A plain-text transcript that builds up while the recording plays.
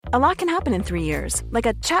A lot can happen in 3 years, like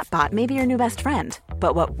a chatbot may be your new best friend.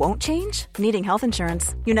 But what won't change? Needing health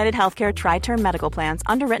insurance. United Healthcare Tri-Term Medical Plans,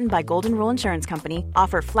 underwritten by Golden Rule Insurance Company,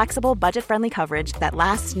 offer flexible, budget-friendly coverage that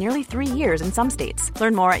lasts nearly 3 years in some states.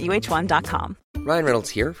 Learn more at uh1.com. Ryan Reynolds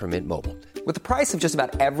here from Mint Mobile. With the price of just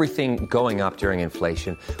about everything going up during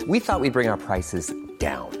inflation, we thought we'd bring our prices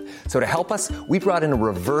down. So to help us, we brought in a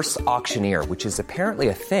reverse auctioneer, which is apparently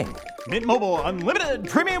a thing. Mint Mobile Unlimited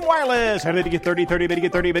Premium Wireless. How to get 30, 30, bit to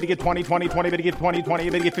get 30, bit to get 20, 20, 20, bit to get 20, 20,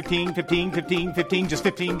 bit to get 15, 15, 15, 15, just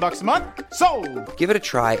 $15 a month? Sold! Give it a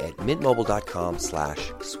try at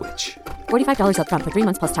mintmobile.com/switch. $45 up front for 3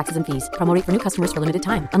 months plus taxes and fees. Promo rate for new customers for limited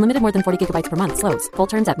time. Unlimited more than 40 gigabytes per month. Slows full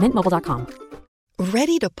terms at mintmobile.com.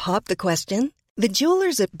 Ready to pop the question? The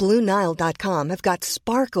jewelers at BlueNile.com have got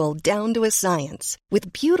sparkle down to a science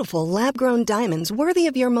with beautiful lab-grown diamonds worthy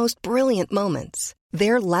of your most brilliant moments.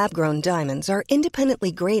 Their lab-grown diamonds are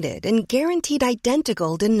independently graded and guaranteed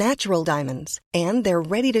identical to natural diamonds, and they're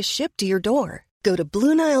ready to ship to your door. Go to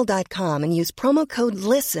BlueNile.com and use promo code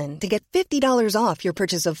LISTEN to get $50 off your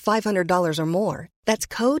purchase of $500 or more. That's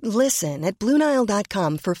code LISTEN at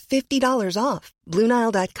BlueNile.com for $50 off.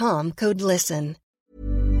 BlueNile.com, code LISTEN.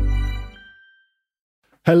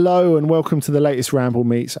 Hello and welcome to the latest Ramble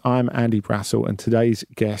Meets. I'm Andy Brassel and today's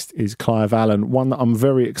guest is Clive Allen, one that I'm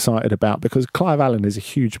very excited about because Clive Allen is a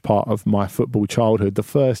huge part of my football childhood. The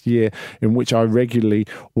first year in which I regularly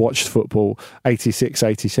watched football,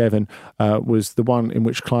 86-87, was the one in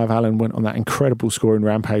which Clive Allen went on that incredible scoring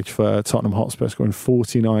rampage for Tottenham Hotspur, scoring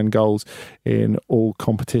 49 goals in all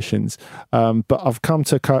competitions. But I've come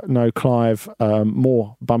to know Clive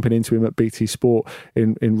more, bumping into him at BT Sport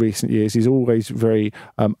in recent years. He's always very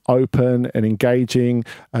open and engaging,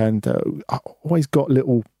 and I always got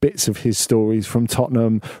little bits of his stories from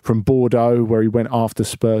Tottenham, from Bordeaux, where he went after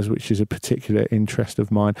Spurs, which is a particular interest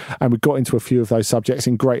of mine. And we got into a few of those subjects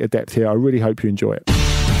in greater depth here. I really hope you enjoy it.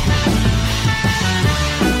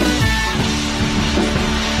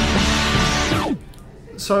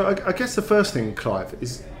 So I guess the first thing, Clive,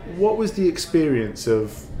 is what was the experience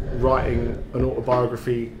of writing an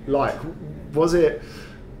autobiography like? Was it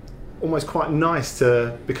almost quite nice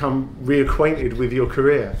to become reacquainted with your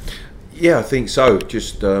career? Yeah, I think so.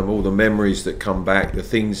 Just all the memories that come back, the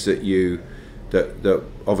things that that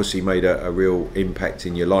obviously made a real impact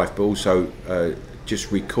in your life, but also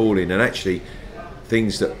just recalling and actually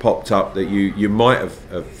things that popped up that you might have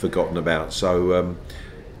forgotten about. So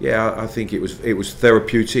yeah, I think it was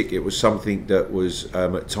therapeutic. It was something that was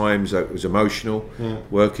at times it was emotional. Yeah.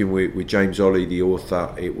 Working with James Olley, the author,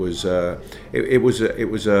 it was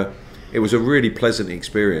a really pleasant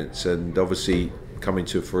experience, and obviously coming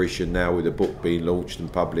to fruition now with the book being launched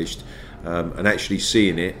and published, and actually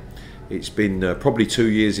seeing it. It's been probably 2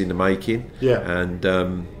 years in the making, yeah, and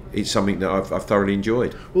it's something that I've thoroughly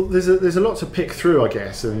enjoyed. Well, there's a lot to pick through, I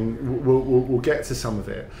guess, and we'll get to some of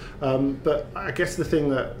it. But I guess the thing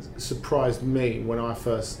that surprised me when I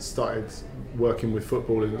first started working with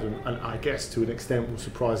football, and I guess to an extent will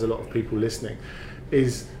surprise a lot of people listening,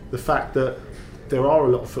 is the fact that there are a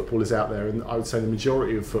lot of footballers out there, and I would say the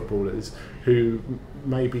majority of footballers, who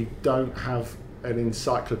maybe don't have an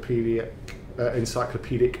encyclopedic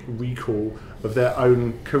recall of their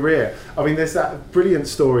own career. I mean, there's that brilliant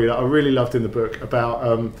story that I really loved in the book about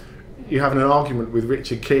you having an argument with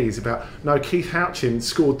Richard Keys about, no, Keith Houchin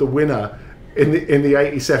scored the winner in the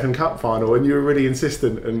 87 Cup final, and you were really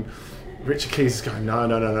insistent, and Richard Keys is going,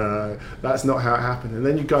 no, that's not how it happened. And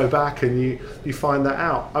then you go back and you find that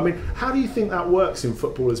out. I mean, how do you think that works in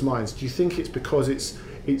footballers' minds? Do you think it's because it's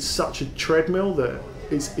such a treadmill that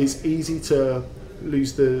it's easy to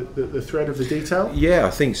lose the thread of the detail? Yeah,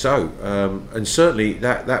 I think so. And certainly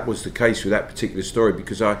that was the case with that particular story,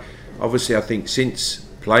 because I think since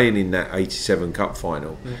playing in that 87 Cup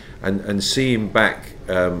final, yeah, and seeing back,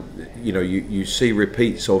 you see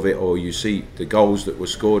repeats of it, or you see the goals that were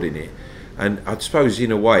scored in it. And I suppose in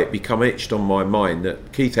a way it become etched on my mind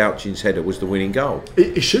that Keith Houchin's header was the winning goal.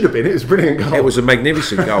 It should have been. It was a brilliant goal. It was a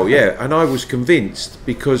magnificent goal, yeah. And I was convinced,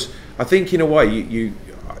 because I think in a way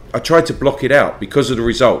I tried to block it out because of the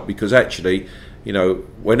result. Because actually,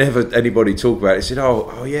 whenever anybody talked about it, said,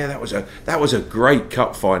 "Oh yeah, that was a great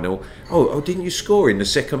cup final." Oh, didn't you score in the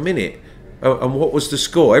second minute? Oh, and what was the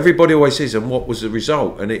score? Everybody always says, and what was the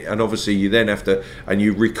result? And obviously you then have to, and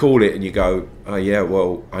you recall it and you go, oh yeah,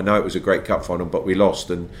 well, I know it was a great cup final, but we lost,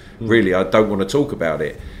 and really I don't want to talk about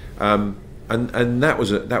it. And that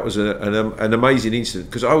was an amazing incident,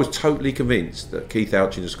 because I was totally convinced that Keith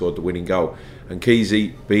Houchin had scored the winning goal. And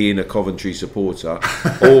Keezy, being a Coventry supporter,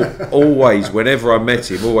 always, whenever I met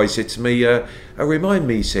him, always said to me, remind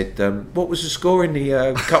me, he said, what was the score in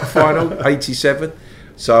the cup final, 87?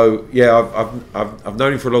 So yeah, I've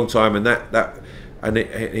known him for a long time, and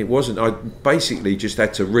it wasn't. I basically just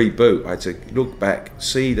had to reboot. I had to look back,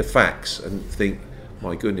 see the facts, and think,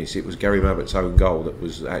 my goodness, it was Gary Mabbutt's own goal that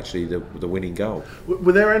was actually the winning goal.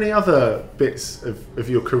 Were there any other bits of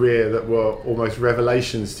your career that were almost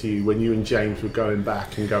revelations to you when you and James were going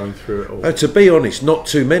back and going through it all? To be honest, not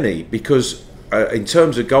too many, because in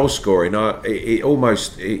terms of goal scoring,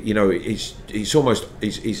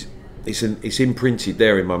 it's imprinted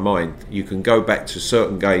there in my mind. You can go back to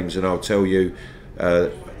certain games, and I'll tell you.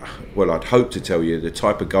 I'd hope to tell you the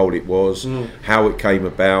type of goal it was, how it came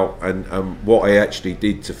about, and what I actually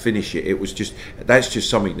did to finish it. That's just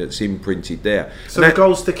something that's imprinted there. So the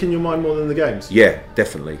goals stick in your mind more than the games? Yeah,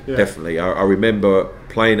 definitely. I remember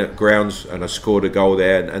playing at grounds and I scored a goal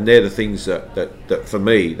there, and they're the things that for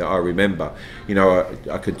me that I remember. You know,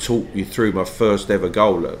 I could talk you through my first ever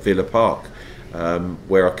goal at Villa Park.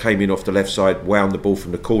 Where I came in off the left side, wound the ball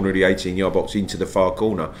from the corner of the 18-yard box into the far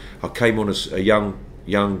corner. I came on as a young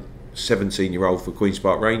 17-year-old for Queen's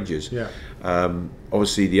Park Rangers. Yeah.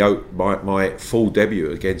 Obviously, my full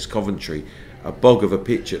debut against Coventry, a bog of a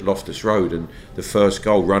pitch at Loftus Road, and the first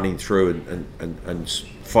goal running through and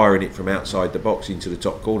firing it from outside the box into the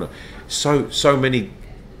top corner. So many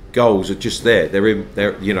goals are just there. They're in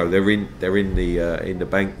the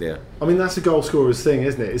bank there. I mean, that's a goal scorer's thing,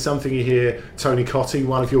 isn't it? It's something you hear Tony Cottee,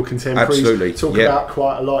 one of your contemporaries, talk about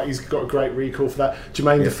quite a lot. He's got a great recall for that.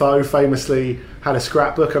 Jermaine Defoe famously had a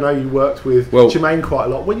scrapbook. I know you worked with Jermaine quite a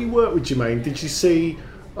lot. When you worked with Jermaine, did you see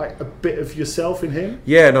like a bit of yourself in him?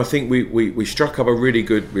 Yeah, and I think we struck up a really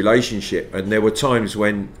good relationship. And there were times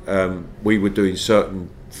when we were doing certain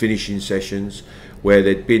finishing sessions where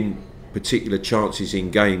there'd been particular chances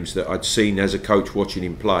in games that I'd seen as a coach watching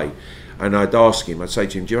him play, and I'd ask him, I'd say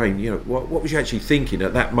to him, Jermaine, you know, what was you actually thinking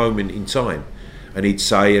at that moment in time? And he'd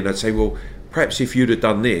say, and I'd say, well, perhaps if you'd have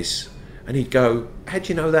done this, and he'd go, how'd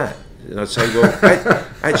you know that? And I'd say, well,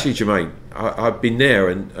 actually, Jermaine, I've been there,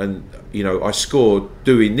 and you know, I scored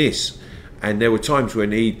doing this. And there were times when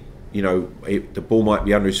the ball might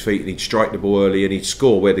be under his feet and he'd strike the ball early and he'd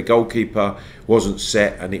score where the goalkeeper wasn't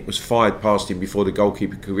set and it was fired past him before the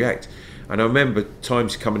goalkeeper could react. And I remember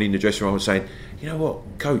times coming in the dressing room and saying, you know what,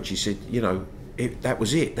 coach, he said, you know, that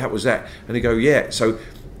was that. And they go, yeah. So,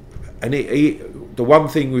 and the one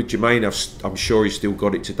thing with Jermaine, I'm sure he's still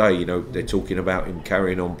got it today. You know, they're talking about him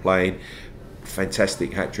carrying on playing.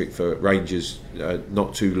 Fantastic hat-trick for Rangers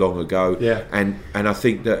not too long ago. Yeah. And I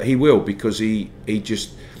think that he will, because he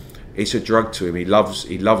just... It's a drug to him. He loves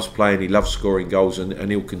playing. He loves scoring goals, and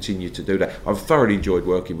he'll continue to do that. I've thoroughly enjoyed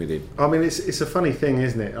working with him. I mean, it's a funny thing,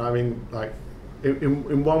 isn't it? I mean, like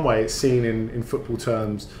in one way, it's seen in football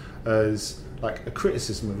terms as like a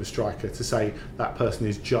criticism of a striker to say that person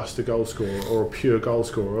is just a goal scorer or a pure goal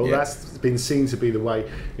scorer. Well, that's been seen to be the way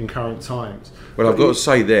in current times. Well, I've got to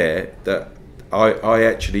say there that I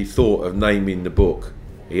actually thought of naming the book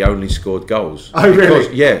 "He Only Scored Goals." Oh,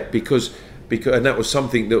 really? Yeah, because and that was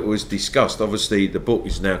something that was discussed. Obviously, the book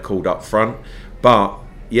is now called Up Front, but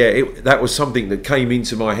yeah, that was something that came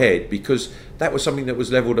into my head because that was something that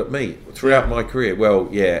was levelled at me throughout my career. Well,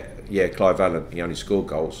 yeah, Clive Allen, he only scored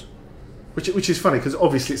goals. Which is funny because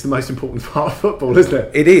obviously it's the most important part of football, isn't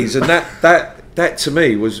it? It is, and that to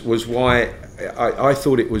me was why I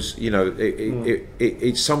thought it was. You know,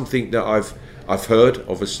 it's something that I've heard.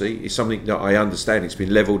 Obviously, it's something that I understand. It's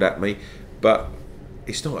been levelled at me, but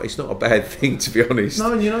it's not a bad thing, to be honest.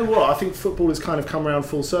 No, and you know what? I think football has kind of come around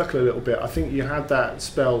full circle a little bit. I think you had that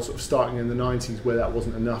spell sort of starting in the 90s where that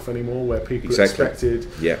wasn't enough anymore, where people expected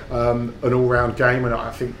an all-round game, and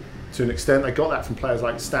I think to an extent they got that from players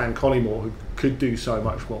like Stan Collymore, who could do so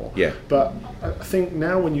much more. Yeah. But I think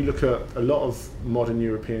now when you look at a lot of modern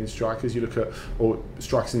European strikers, or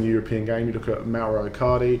strikers in the European game, you look at Mauro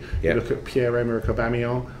Icardi, you look at Pierre-Emerick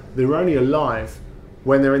Aubameyang, they're only alive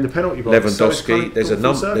when they're in the penalty box. Lewandowski, so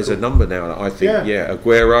there's a number now. I think,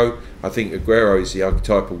 Aguero. I think Aguero is the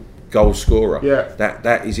archetypal goal scorer. Yeah,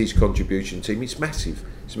 that is his contribution team. It's massive.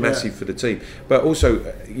 It's massive for the team. But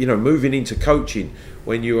also, you know, moving into coaching,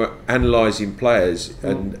 when you are analysing players,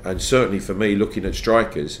 and certainly for me, looking at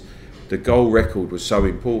strikers, the goal record was so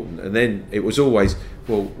important. And then it was always,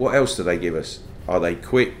 well, what else do they give us? Are they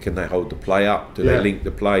quick? Can they hold the play up? Do they link the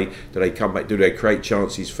play? Do they come back? Do they create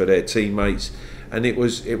chances for their teammates? And it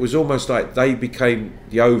was almost like they became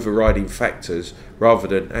the overriding factors rather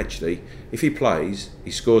than actually, if he plays, he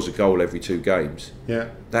scores a goal every 2 games. Yeah,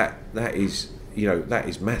 that is, you know, that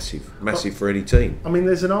is massive for any team. I mean,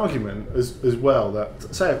 there's an argument as well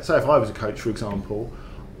that say if I was a coach, for example,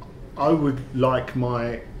 I would like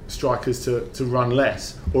my strikers to run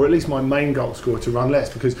less, or at least my main goal scorer to run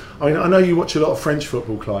less, because I know you watch a lot of French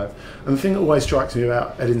football, Clive, and the thing that always strikes me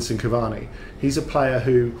about Edinson Cavani, he's a player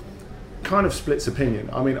who kind of splits opinion.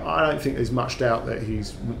 I mean, I don't think there's much doubt that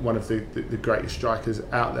he's one of the greatest strikers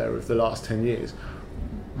out there of the last 10 years,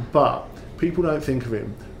 but people don't think of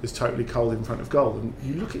him as totally cold in front of goal. And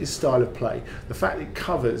you look at his style of play, the fact that it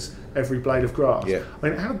covers every blade of grass. Yeah. I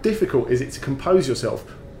mean, how difficult is it to compose yourself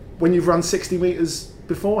when you've run 60 metres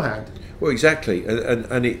beforehand? Well, exactly,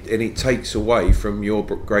 and it takes away from your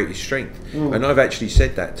greatest strength. And I've actually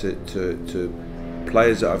said that to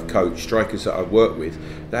players that I've coached, strikers that I've worked with,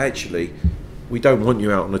 that actually we don't want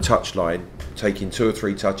you out on the touchline taking 2 or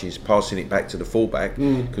 3 touches, passing it back to the fullback,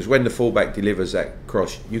 because when the fullback delivers that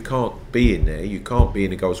cross, you can't be in there, you can't be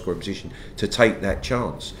in a goal scoring position to take that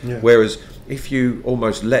chance. Whereas if you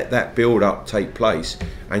almost let that build up take place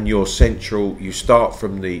and you're central, you start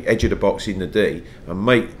from the edge of the box in the D and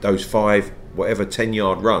make those 5 whatever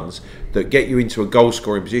 10-yard runs that get you into a goal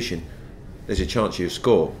scoring position, there's a chance you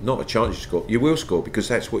score. Not a chance you score, you will score, because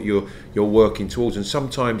that's what you're working towards. And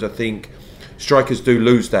sometimes I think strikers do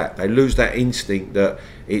lose that. They lose that instinct that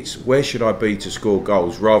it's where should I be to score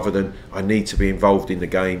goals, rather than I need to be involved in the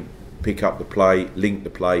game, pick up the play, link the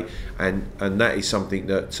play, and that is something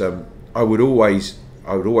that I would always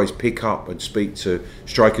pick up and speak to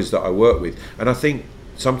strikers that I work with. And I think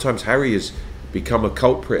sometimes Harry has become a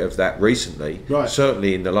culprit of that recently, right.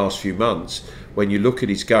 Certainly in the last few months. When you look at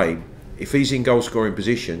his game, if he's in goal scoring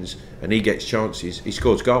positions and he gets chances, he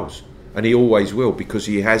scores goals. And he always will, because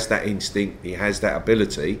he has that instinct, he has that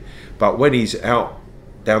ability. But when he's out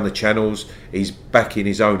down the channels, he's back in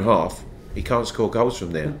his own half, he can't score goals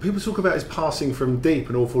from there. People talk about his passing from deep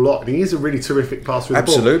an awful lot, and he is a really terrific passer with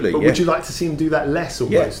Absolutely, the ball. But would you like to see him do that less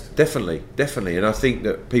almost? Yes, definitely. And I think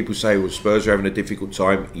that people say, well, Spurs are having a difficult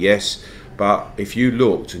time. Yes, but if you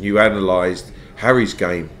looked and you analysed Harry's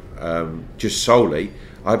game just solely,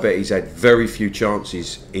 I bet he's had very few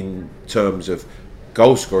chances in terms of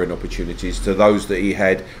goal scoring opportunities to those that he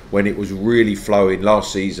had when it was really flowing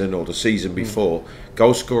last season or the season before.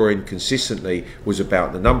 Goal scoring consistently was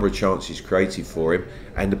about the number of chances created for him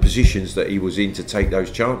and the positions that he was in to take those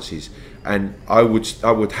chances. And I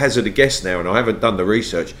would hazard a guess now, and I haven't done the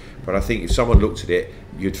research, but I think if someone looked at it,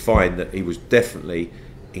 you'd find that he was definitely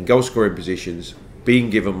in goal scoring positions, being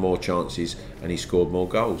given more chances, and he scored more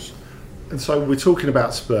goals. And so we're talking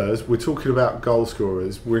about Spurs, we're talking about goal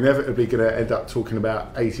scorers, we're inevitably going to end up talking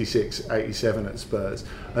about 86, 87 at Spurs.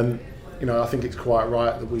 And, you know, I think it's quite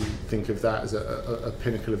right that we think of that as a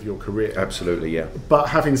pinnacle of your career. Absolutely, yeah. But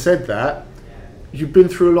having said that, you've been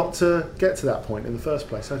through a lot to get to that point in the first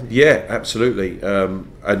place, haven't you? Yeah, absolutely.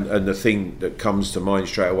 And the thing that comes to mind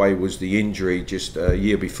straight away was the injury just a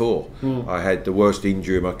year before. I had the worst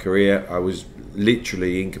injury of my career. I was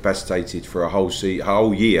literally incapacitated for a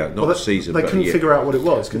whole year, not a season. They couldn't figure out what it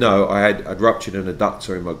was. No, I'd ruptured an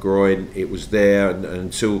adductor in my groin. It was there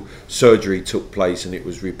until surgery took place and it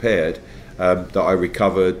was repaired, that I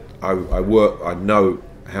recovered. I know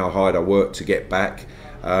how hard I worked to get back,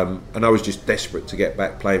 and I was just desperate to get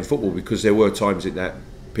back playing football, because there were times in that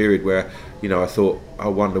period where, you know, I thought, I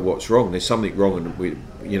wonder what's wrong. There's something wrong, and we,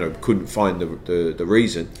 you know, couldn't find the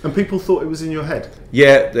reason. And people thought it was in your head.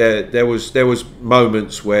 Yeah, there was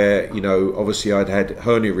moments where, you know, obviously I'd had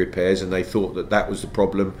hernia repairs, and they thought that was the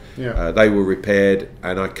problem. Yeah. They were repaired,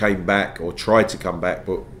 and I came back, or tried to come back,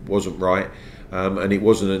 but wasn't right. And it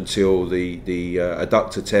wasn't until the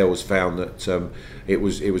adductor tear was found that it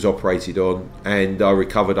was operated on, and I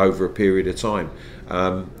recovered over a period of time,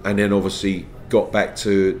 and then obviously got back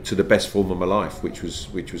to the best form of my life, which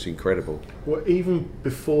was incredible. Well, even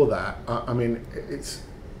before that, I mean, it's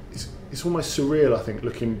almost surreal, I think,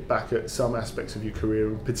 looking back at some aspects of your career,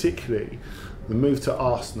 and particularly the move to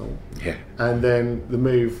Arsenal, and then the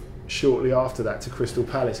move shortly after that to Crystal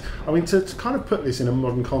Palace. I mean, to kind of put this in a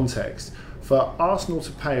modern context, for Arsenal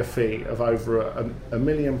to pay a fee of over £1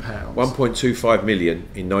 million, 1.25 million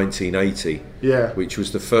in 1980, which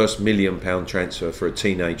was the first £1 million transfer for a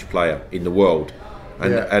teenage player in the world,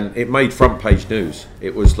 and it made front page news.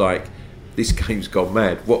 It was like, this game's gone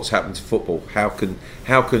mad. What's happened to football? How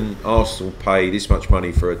can Arsenal pay this much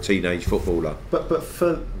money for a teenage footballer? But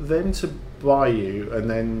for them to buy you, and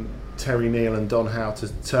then Terry Neal and Don Howe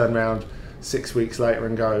to turn around 6 weeks later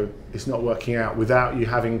and go, it's not working out, without you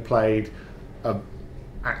having played a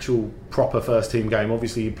actual proper first team game.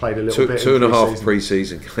 Obviously you played a little bit two and a half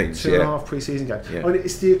pre-season games. Two and a half pre-season games. I mean,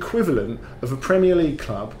 it's the equivalent of a Premier League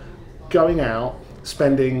club going out,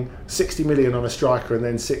 spending 60 million on a striker, and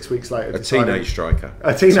then 6 weeks later a teenage striker,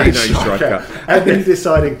 and then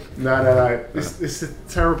deciding no, this is a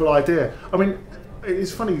terrible idea. I mean,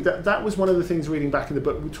 it's funny that was one of the things reading back in the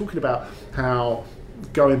book. We're talking about how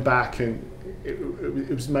going back and it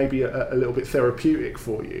was maybe a little bit therapeutic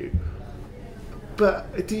for you.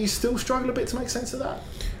 But do you still struggle a bit to make sense of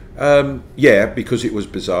that? Yeah, because it was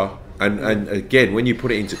bizarre. And again, when you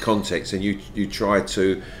put it into context and you try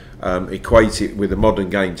to equate it with the modern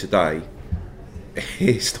game today,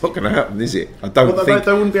 it's not going to happen, is it? I don't think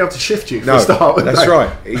they wouldn't be able to shift you. No, for start, that's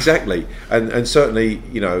right, exactly. And certainly,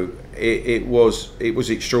 you know, it was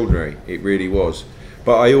extraordinary. It really was.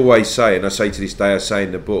 But I always say, and I say to this day, I say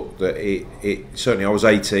in the book that it certainly. I was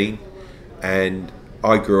 18, and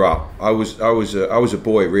I grew up. I was a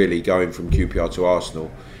boy really going from QPR to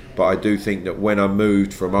Arsenal. But I do think that when I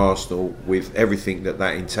moved from Arsenal with everything that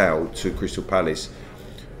entailed to Crystal Palace,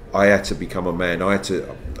 I had to become a man. I had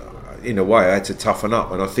to, in a way, I had to toughen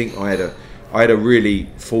up. And I think I had a really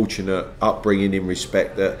fortunate upbringing in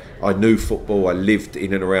respect that I knew football. I lived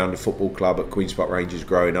in and around the football club at Queen's Park Rangers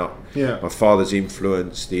growing up. Yeah. My father's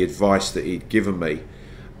influence, the advice that he'd given me,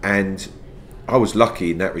 and I was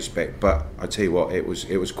lucky in that respect. But I tell you what, it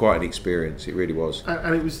was quite an experience. It really was.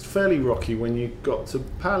 And it was fairly rocky when you got to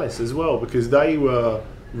Palace as well, because they were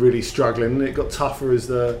really struggling, and it got tougher as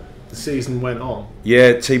the season went on.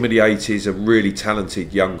 Yeah, team of the 80s, a really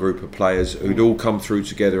talented young group of players who'd all come through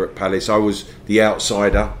together at Palace. I was the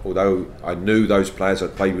outsider, although I knew those players.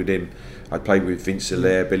 I'd played with him. I'd played with Vince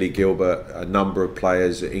Hilaire, Billy Gilbert, a number of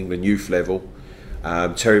players at England youth level.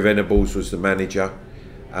 Terry Venables was the manager.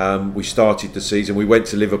 We started the season. We went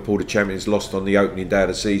to Liverpool, the champions, lost on the opening day of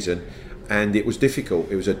the season, and it was difficult.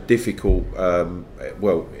 It was a difficult, to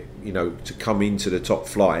come into the top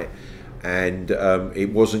flight. And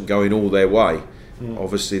it wasn't going all their way.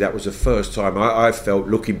 Obviously, that was the first time I felt,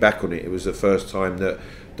 looking back on it, it was the first time that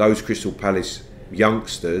those Crystal Palace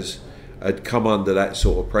youngsters had come under that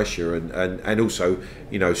sort of pressure and also,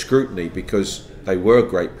 you know, scrutiny, because they were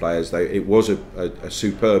great players. It was a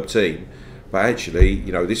superb team, but actually,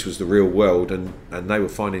 you know, this was the real world, and they were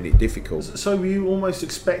finding it difficult. So you almost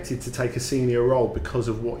expected to take a senior role because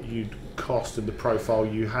of what you'd cost and the profile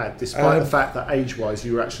you had, despite the fact that age-wise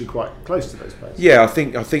you were actually quite close to those players. Yeah, I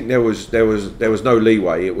think there was no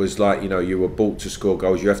leeway. It was like, you know, you were bought to score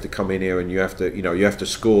goals. You have to come in here and you have to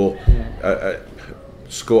score,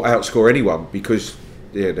 outscore anyone, because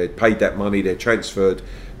they paid that money. They transferred,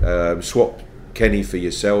 swapped Kenny for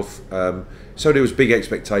yourself. So there was big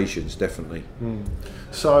expectations, definitely.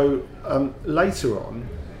 So later on,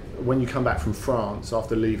 when you come back from France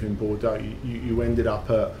after leaving Bordeaux, you ended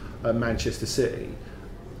up at Manchester City,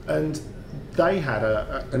 and they had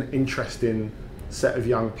an interesting set of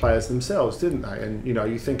young players themselves, didn't they? And you know,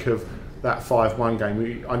 you think of that 5-1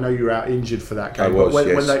 game. I know you were out injured for that game.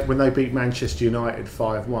 When they beat Manchester United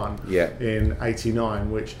 5-1 in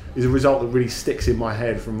 '89, which is a result that really sticks in my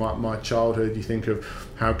head from my childhood. You think of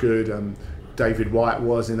how good David White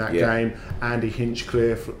was in that game, Andy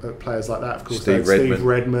Hinchcliffe, players like that. Of course, Steve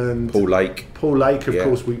Redmond, Paul Lake. Of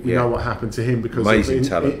course, we know what happened to him because of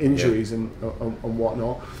injuries and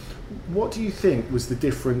whatnot. What do you think was the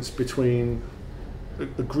difference between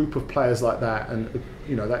a group of players like that and,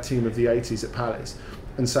 you know, that team of the 80s at Palace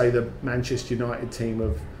and, say, the Manchester United team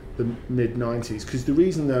of the mid-90s? Because the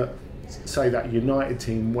reason that, say, that United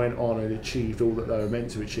team went on and achieved all that they were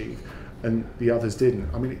meant to achieve and the others didn't,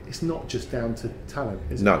 I mean, it's not just down to talent,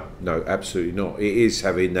 is it? No, absolutely not. It is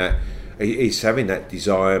having that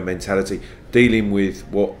desire, mentality, dealing with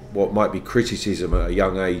what might be criticism at a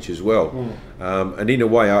young age as well. And in a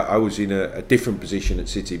way, I was in a different position at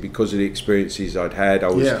City because of the experiences I'd had.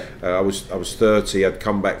 I was 30. I'd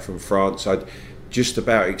come back from France. I'd just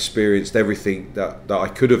about experienced everything that I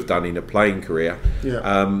could have done in a playing career.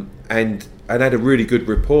 And had a really good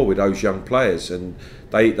rapport with those young players, and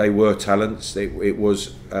they were talents. It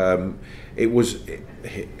was I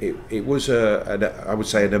would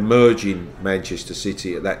say an emerging Manchester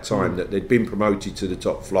City at that time, that they'd been promoted to the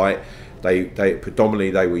top flight. They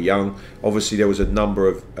predominantly they were young. Obviously, there was a number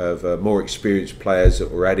of more experienced players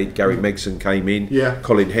that were added. Gary Megson came in.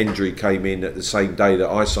 Colin Hendry came in at the same day that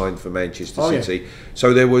I signed for Manchester City.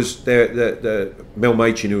 So there was the Mel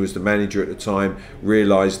Machin, who was the manager at the time,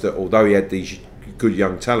 realised that although he had these good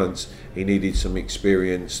young talents, he needed some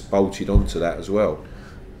experience bolted onto that as well.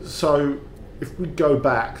 So if we go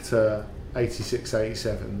back to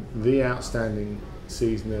 86-87, the outstanding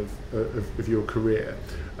season of your career,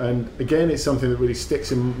 and again it's something that really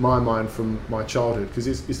sticks in my mind from my childhood, because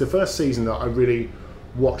it's the first season that I really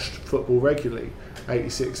watched football regularly,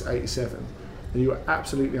 86-87, and you were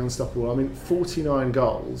absolutely unstoppable. I mean, 49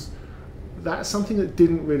 goals, that's something that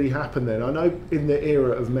didn't really happen then. I know in the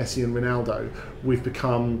era of Messi and Ronaldo we've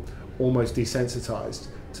become almost desensitised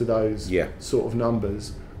to those sort of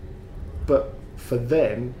numbers. But for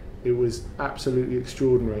then, it was absolutely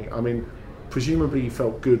extraordinary. I mean, presumably you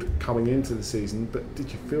felt good coming into the season, but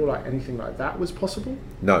did you feel like anything like that was possible?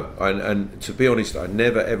 No, and to be honest, I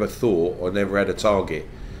never ever thought or never had a target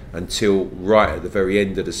until right at the very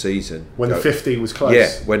end of the season. When the 50 was close. Yeah,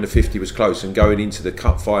 when the 50 was close, and going into the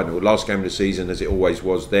cup final, last game of the season as it always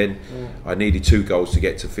was then, I needed 2 goals to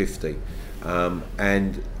get to 50.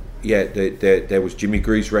 And yeah, there was Jimmy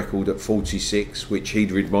Greaves' record at 46, which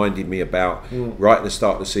he'd reminded me about right at the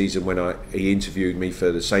start of the season when he interviewed me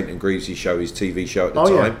for the Saint and Greavesy show, his TV show at the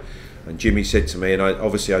time. Yeah. And Jimmy said to me, and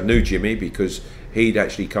I knew Jimmy because he'd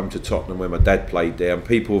actually come to Tottenham when my dad played there, and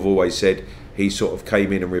people have always said he sort of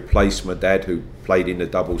came in and replaced my dad, who played in the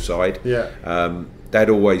double side. Yeah. Dad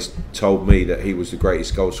always told me that he was the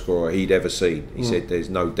greatest goal scorer he'd ever seen. He said there's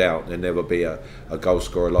no doubt there'll never be a goal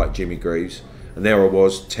scorer like Jimmy Greaves. And there I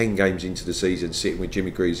was, 10 games into the season, sitting with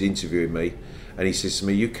Jimmy Greaves interviewing me, and he says to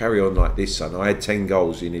me, "You carry on like this, son. I had 10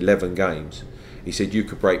 goals in 11 games." He said, "You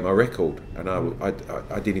could break my record." And I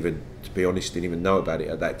didn't even, to be honest, didn't even know about it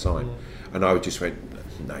at that time. And I just went,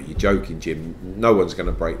 "No, you're joking, Jim. No one's going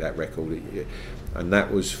to break that record." And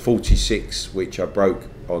that was 46, which I broke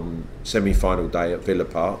on semi-final day at Villa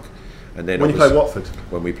Park. And then when you played Watford?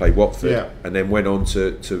 When we played Watford. Yeah. And then went on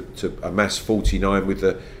to amass 49 with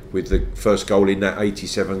the first goal in that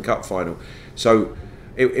 87 cup final. So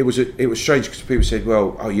it was strange because people said,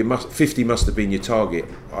 "Well, 50 must have been your target."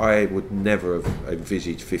 I would never have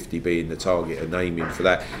envisaged 50 being the target and aiming for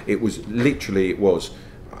that. It was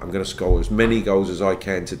I'm going to score as many goals as I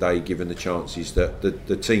can today, given the chances that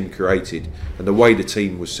the team created, and the way the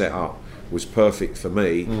team was set up was perfect for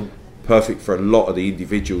me, perfect for a lot of the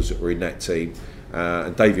individuals that were in that team,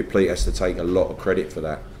 and David Pleat has to take a lot of credit for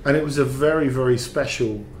that. And it was a very, very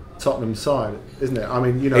special Tottenham side, isn't it? I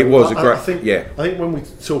mean, it was I think when we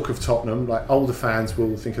talk of Tottenham, like older fans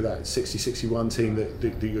will think of that 60-61 team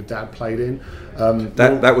that your dad played in.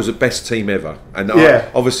 That was the best team ever, and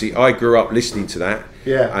obviously I grew up listening to that.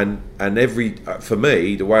 Yeah, and every for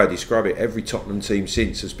me, the way I describe it, every Tottenham team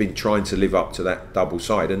since has been trying to live up to that double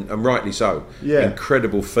side, and rightly so. Yeah,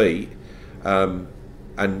 incredible feat, but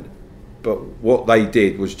what they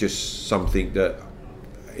did was just something that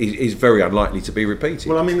is very unlikely to be repeated.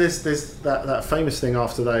 Well, I mean, there's that famous thing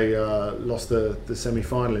after they lost the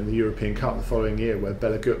semi-final in the European Cup the following year, where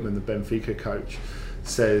Bela Gutmann, the Benfica coach,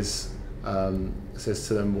 says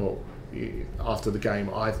to them, "Well, after the game,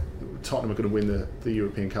 Tottenham are going to win the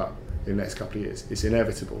European Cup in the next couple of years. It's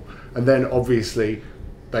inevitable." And then obviously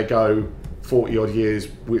they go 40 odd years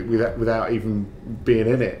without even being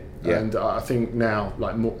in it. Yeah. And I think now,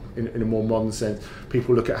 like more, in a more modern sense,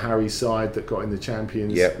 people look at Harry's side that got in the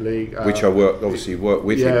Champions League, which I worked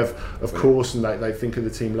with him. Of course, and they think of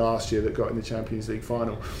the team last year that got in the Champions League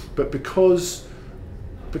final. But because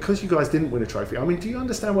you guys didn't win a trophy, I mean, do you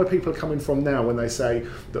understand where people are coming from now when they say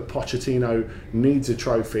that Pochettino needs a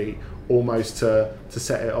trophy almost to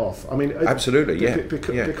set it off? I mean, absolutely,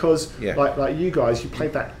 because like you guys, you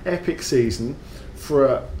played that epic season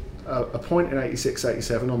for a point in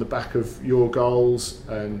 86-87 on the back of your goals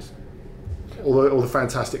and all the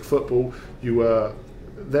fantastic football. You were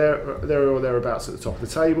there or thereabouts at the top of the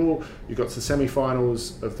table. You got to the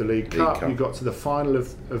semi-finals of the League Cup. You got to the final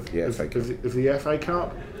of the FA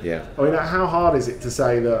Cup. Yeah. I mean, how hard is it to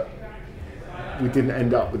say that we didn't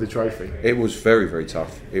end up with a trophy? It was very, very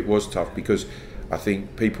tough. It was tough because I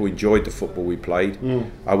think people enjoyed the football we played.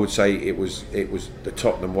 I would say it was the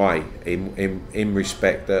Tottenham way in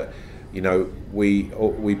respect that, you know,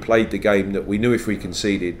 we played the game that we knew if we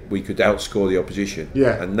conceded we could outscore the opposition.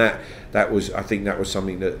 Yeah. And that was, I think that was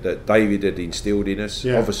something that David had instilled in us.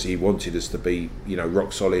 Yeah. Obviously he wanted us to be, you know,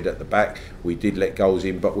 rock solid at the back. We did let goals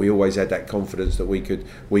in, but we always had that confidence that we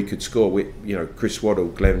could score. With, you know, Chris Waddle,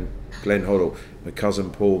 Glenn Hoddle, my cousin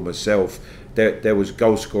Paul, myself. There was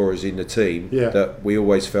goal scorers in the team that we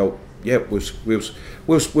always felt, we'll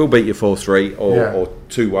beat you 4-3 or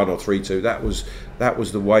 2-1 or 3-2. That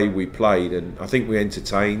was the way we played, and I think we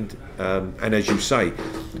entertained. And as you say,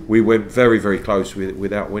 we went very, very close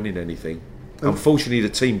without winning anything. Unfortunately, the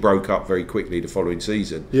team broke up very quickly the following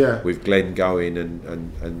season. With Glenn going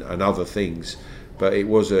and other things, but it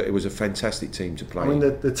was a fantastic team to play. I mean,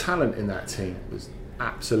 the talent in that team was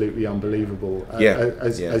absolutely unbelievable,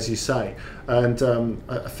 as you say. And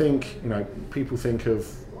I think, you know, people think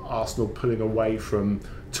of Arsenal pulling away from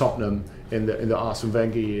Tottenham in the Arsene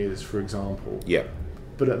Wenger years, for example. Yeah.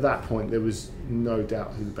 But at that point, there was no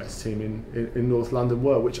doubt who the best team in North London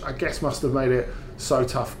were, which I guess must have made it so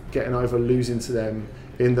tough getting over losing to them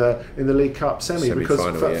in the League Cup semi,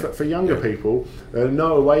 because for younger people,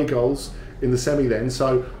 no away goals in the semi then.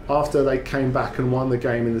 So after they came back and won the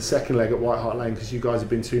game in the second leg at White Hart Lane, because you guys had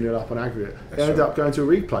been 2-0 up on aggregate, they ended up going to a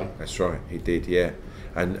replay. That's right, he did, yeah.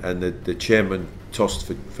 And the chairman tossed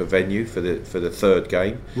for venue for the third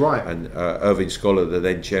game. Right. And Irving Scholar, the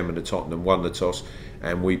then chairman of Tottenham, won the toss,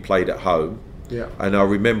 and we played at home. Yeah. And I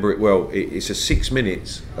remember it well. It's a 6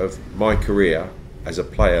 minutes of my career as a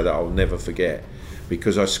player that I'll never forget,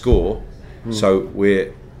 because I score. So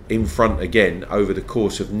we're in front again over the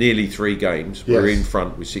course of nearly 3 games. We're in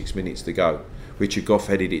front with 6 minutes to go. Richard Gough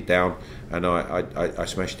headed it down, and I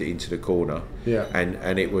smashed it into the corner. Yeah.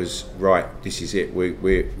 And it was right. This is it.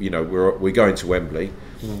 We're going to Wembley,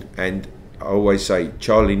 and I always say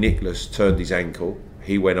Charlie Nicholas turned his ankle.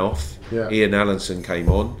 He went off. Yeah. Ian Allenson came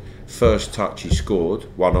on. First touch he scored,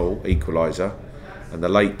 1-1 equaliser, and the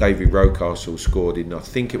late David Rocastle scored in, I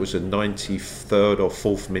think it was the 93rd or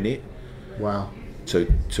 4th minute. Wow.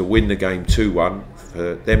 To win the game 2-1,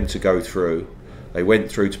 for them to go through. They went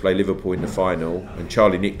through to play Liverpool in the final, and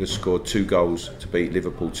Charlie Nicholas scored 2 goals to beat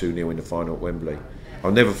Liverpool 2-0 in the final at Wembley.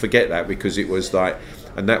 I'll never forget that, because it was like,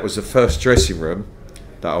 and that was the first dressing room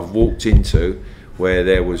that I've walked into where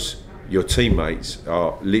there was, your teammates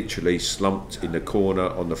are literally slumped in the corner,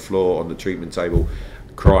 on the floor, on the treatment table,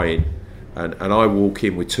 crying, and I walk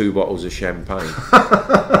in with 2 bottles of champagne.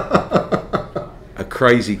 A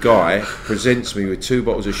crazy guy presents me with 2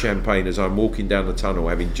 bottles of champagne as I'm walking down the tunnel,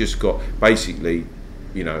 having just got, basically,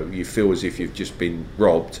 you feel as if you've just been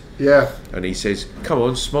robbed. Yeah. And he says, "Come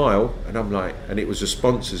on, smile." And I'm like, and it was the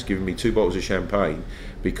sponsors giving me 2 bottles of champagne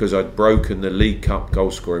because I'd broken the League Cup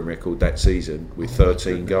goal scoring record that season with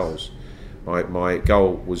 13 goals. My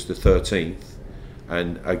goal was the 13th.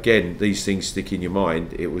 And again, these things stick in your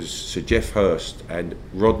mind. It was Sir Geoff Hurst and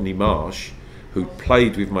Rodney Marsh, who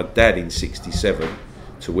played with my dad in '67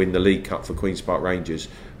 to win the League Cup for Queen's Park Rangers,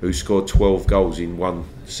 who scored 12 goals in one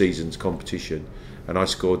season's competition, and I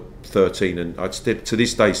scored 13, and I to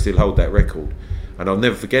this day still hold that record, and I'll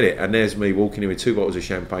never forget it. And there's me walking in with 2 bottles of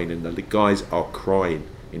champagne, and the guys are crying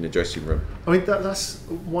in the dressing room. I mean, that's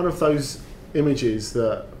one of those images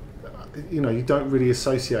that you don't really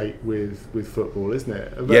associate with football, isn't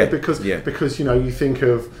it? Yeah. Because you think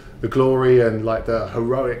of the glory and like the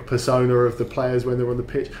heroic persona of the players when they're on the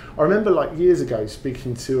pitch. I remember like years ago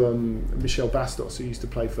speaking to Michel Bastos, who used to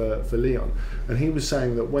play for Lyon, and he was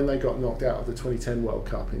saying that when they got knocked out of the 2010 World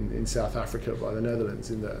Cup in South Africa by the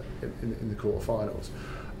Netherlands in the quarterfinals,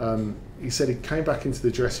 he said he came back into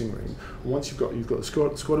the dressing room. Once you've got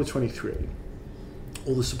the squad of 23,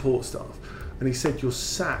 all the support staff, and he said you're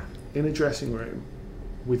sat in a dressing room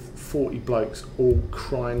with 40 blokes all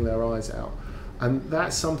crying their eyes out, and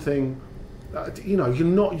that's something you're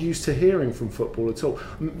not used to hearing from football at all.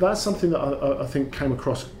 That's something that I think came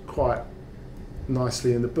across quite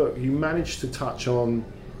nicely in the book. You managed to touch on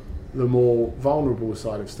the more vulnerable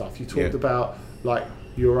side of stuff. You talked about like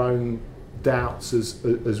your own doubts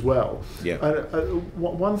as well. Yeah. And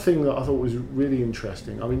one thing that I thought was really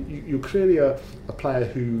interesting, I mean, you're clearly a player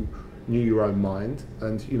who knew your own mind,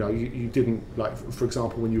 and you didn't, like, for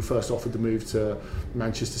example, when you were first offered the move to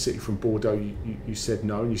Manchester City from Bordeaux, you said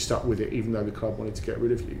no, and you stuck with it even though the club wanted to get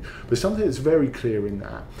rid of you. But something that's very clear in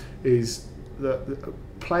that is that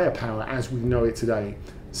player power as we know it today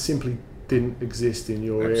simply didn't exist in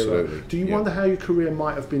your era. Do you wonder how your career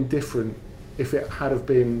might have been different if it had have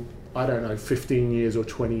been, I don't know, 15 years or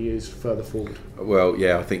 20 years further forward? Well,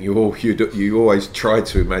 yeah, I think you always try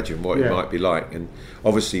to imagine what it might be like, and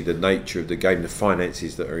obviously the nature of the game, the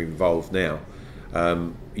finances that are involved now. I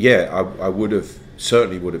would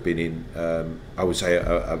have been in, I would say,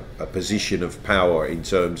 a position of power in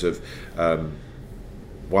terms of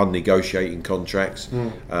negotiating contracts,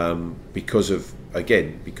 because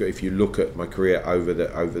if you look at my career over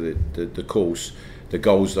the course, the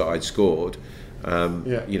goals that I'd scored.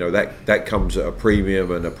 That comes at a premium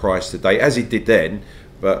and a price today, as it did then.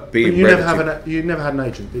 But you never had an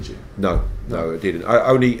agent, did you? No, I didn't.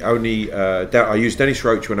 I used Dennis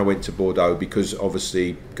Roach when I went to Bordeaux, because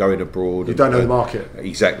obviously going abroad, you don't know the market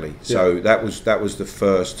exactly. So that was the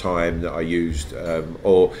first time that I used,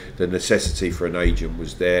 or the necessity for an agent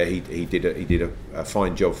was there. He did a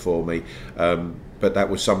fine job for me, but that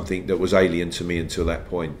was something that was alien to me until that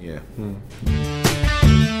point. Yeah.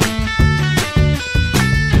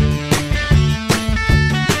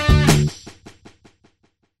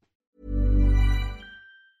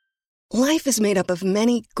 Life is made up of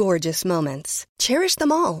many gorgeous moments. Cherish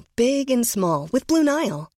them all, big and small, with Blue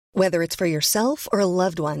Nile. Whether it's for yourself or a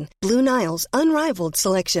loved one, Blue Nile's unrivaled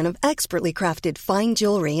selection of expertly crafted fine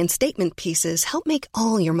jewelry and statement pieces help make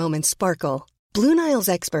all your moments sparkle. Blue Nile's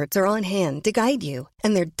experts are on hand to guide you,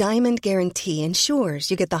 and their Diamond Guarantee ensures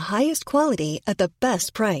you get the highest quality at the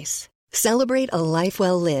best price. Celebrate a life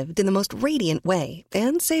well lived in the most radiant way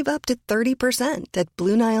and save up to 30% at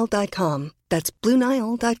BlueNile.com. That's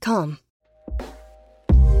BlueNile.com.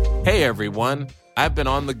 Hey everyone, I've been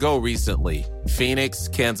on the go recently. Phoenix,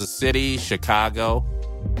 Kansas City, Chicago.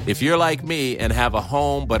 If you're like me and have a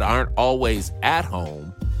home but aren't always at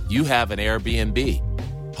home, you have an Airbnb.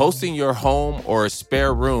 Hosting your home or a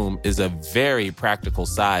spare room is a very practical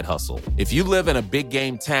side hustle. If you live in a big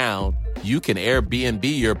game town, you can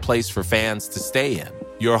Airbnb your place for fans to stay in.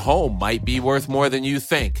 Your home might be worth more than you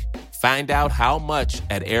think. Find out how much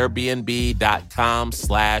at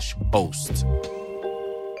airbnb.com/host.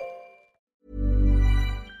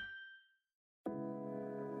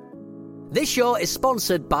 This show is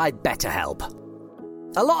sponsored by BetterHelp.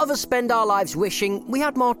 A lot of us spend our lives wishing we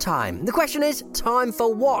had more time. The question is, time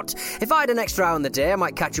for what? If I had an extra hour in the day, I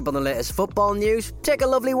might catch up on the latest football news, take a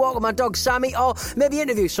lovely walk with my dog Sammy, or maybe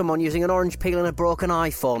interview someone using an orange peel and a broken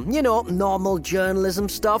iPhone. You know, normal journalism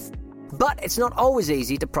stuff. But it's not always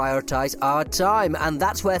easy to prioritise our time, and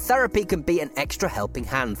that's where therapy can be an extra helping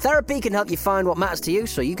hand. Therapy can help you find what matters to you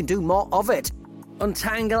so you can do more of it.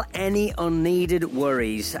 Untangle any unneeded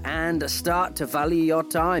worries and start to value your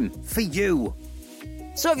time for you.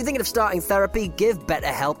 So if you're thinking of starting therapy, give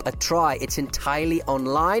BetterHelp a try. It's entirely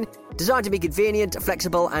online, designed to be convenient,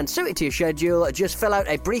 flexible and suited to your schedule. Just fill out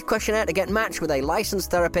a brief questionnaire to get matched with a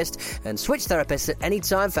licensed therapist and switch therapists at any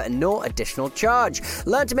time for no additional charge.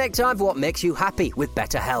 Learn to make time for what makes you happy with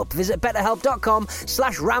BetterHelp. Visit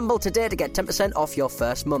betterhelp.com/ramble today to get 10% off your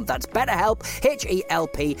first month. That's BetterHelp,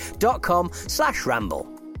 HELP.com/ramble.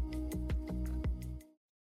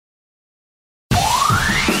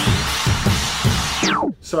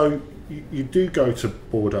 So you do go to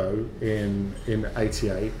Bordeaux in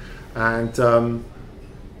 '88, and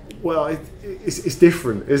it's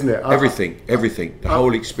different, isn't it? Everything. The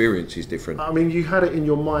whole experience is different. I mean, you had it in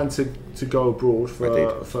your mind to go abroad for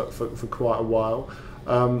quite a while.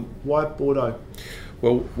 Why Bordeaux?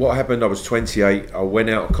 Well, what happened, I was 28, I went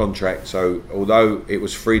out of contract, so although it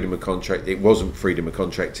was freedom of contract, it wasn't freedom of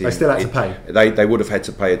contracting. They still had to pay? They would have had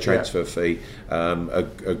to pay a transfer fee,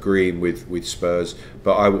 agreeing with Spurs,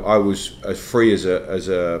 but I was as free as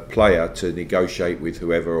a player to negotiate with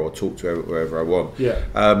whoever or talk to whoever I want.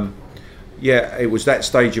 It was that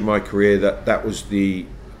stage of my career that was the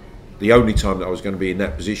only time that I was going to be in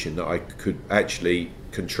that position, that I could actually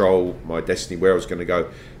control my destiny, where I was going to go.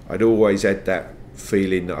 I'd always had that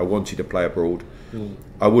feeling that I wanted to play abroad.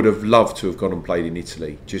 I would have loved to have gone and played in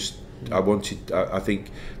Italy. I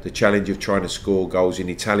think the challenge of trying to score goals in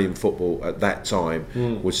Italian football at that time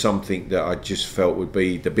was something that I just felt would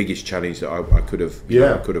be the biggest challenge that I could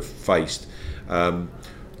have faced.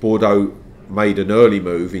 Bordeaux made an early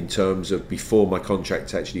move in terms of before my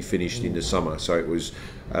contract actually finished in the summer, so it was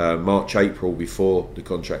March, April before the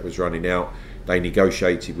contract was running out. They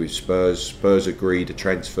negotiated with Spurs. Spurs agreed a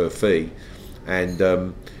transfer fee, and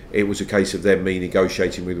it was a case of me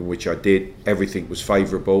negotiating with them, which I did. Everything was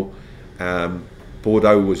favourable.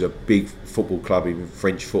 Bordeaux was a big football club in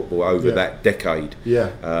French football over that decade.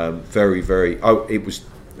 Very, very. It was,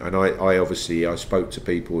 and I spoke to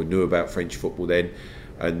people who knew about French football then,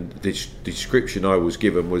 and the description I was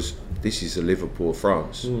given was, this is the Liverpool of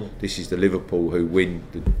France. This is the Liverpool who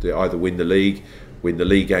either win the league, win the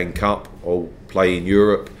Ligue 1 Cup, or play in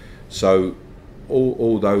Europe. So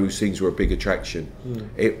all those things were a big attraction.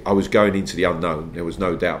 I was going into the unknown. There was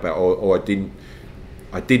no doubt about it. Or I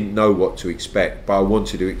didn't know what to expect, but I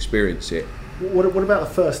wanted to experience it. What about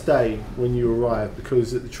the first day when you arrived?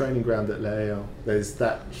 Because at the training ground at L'Aille, there's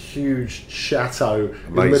that huge chateau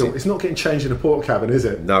in the middle. It's not getting changed in a port cabin, is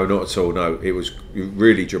it? No, not at all. No, it was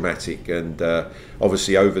really dramatic, and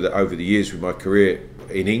obviously over the years with my career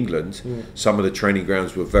in England, some of the training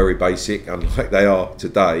grounds were very basic, unlike they are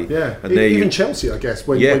today. Yeah, and even Chelsea, I guess,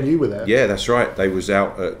 when you were there. Yeah, that's right. They was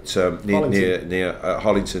out at near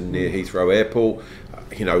Hollington, near Heathrow Airport.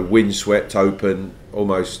 Windswept, open.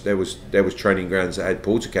 Almost there was training grounds that had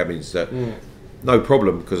porter cabins that. No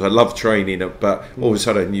problem, because I love training, but all of a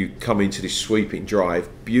sudden you come into this sweeping drive,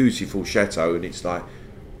 beautiful chateau, and it's like,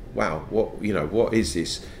 wow, what is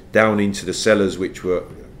this? Down into the cellars, which were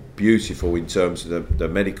beautiful in terms of the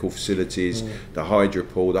medical facilities, the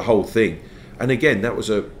hydropool, the whole thing. And again, that was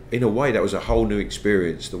in a way that was a whole new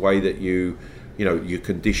experience. The way that your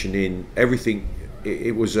conditioning, everything,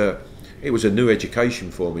 it was a new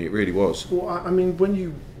education for me. It really was. Well, I mean, when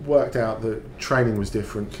you worked out that training was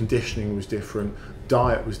different, conditioning was different,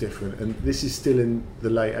 diet was different, and this is still in the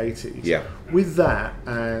late 80s. Yeah. With that,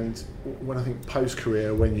 and when I think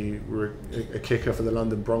post-career, when you were a kicker for the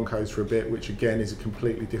London Broncos for a bit, which again is a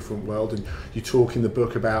completely different world, and you talk in the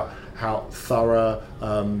book about how thorough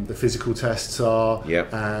the physical tests are,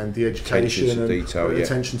 and the education and detail,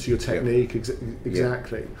 attention to your technique,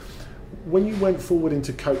 exactly. When you went forward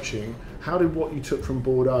into coaching, how did what you took from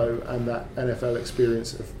Bordeaux and that NFL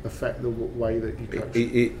experience affect the way that you coached?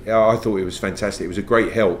 I thought it was fantastic. It was a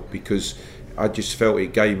great help because I just felt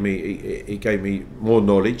it gave me more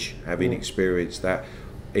knowledge, having experienced that.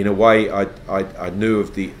 In a way, I knew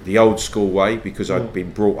of the old school way because I'd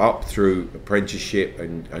been brought up through apprenticeship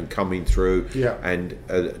and coming through, and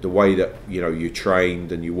the way that you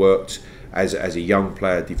trained and you worked as a young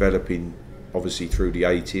player, developing obviously through the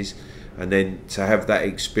 80s. And then to have that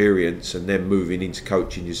experience and then moving into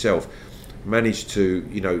coaching yourself, managed to,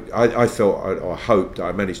 I felt, I hoped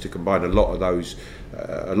I managed to combine a lot of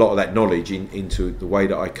that knowledge into the way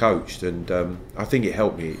that I coached, and I think it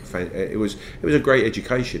helped me. It was a great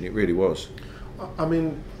education. It really was. I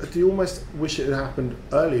mean, do you almost wish it had happened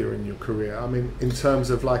earlier in your career? I mean, in terms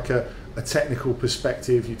of like a technical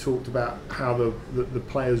perspective, you talked about how the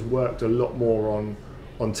players worked a lot more on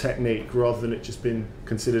technique rather than it just been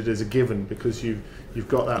considered as a given because you've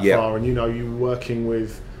got that far, and you're working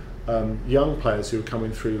with young players who are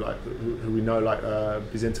coming through, like who we know, like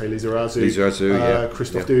Bizente Lizarazu,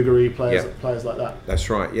 Christophe Dugarry, players like that.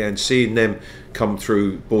 That's right, and seeing them come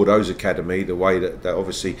through Bordeaux's academy, the way that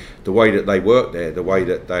obviously the way that they work there, the way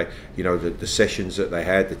that they, the sessions that they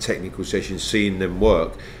had, the technical sessions, seeing them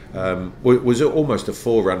work was almost a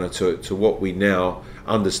forerunner to what we now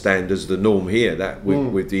understand as the norm here, that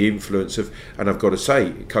with the influence of, and I've got to say,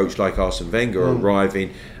 a coach like Arsene Wenger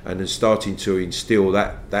arriving and then starting to instill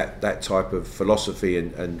that type of philosophy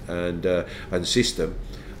and system,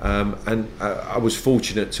 and I was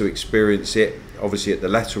fortunate to experience it obviously at the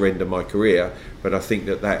latter end of my career, but I think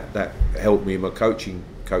that helped me in my coaching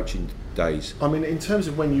days. I mean, in terms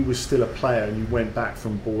of when you were still a player and you went back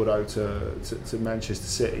from Bordeaux to Manchester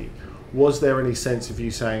City, was there any sense of you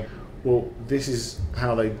saying, well, this is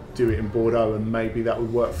how they do it in Bordeaux and maybe that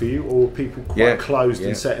would work for you, or were people quite closed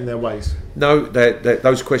and set in their ways? No,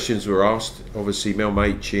 those questions were asked. Obviously, Mel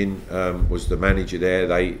Machin was the manager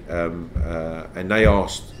there. And they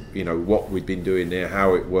asked, what we'd been doing there,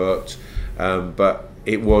 how it worked, but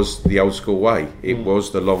it was the old school way. It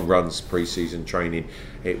was the long runs, pre-season training.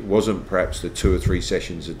 It wasn't perhaps the 2 or 3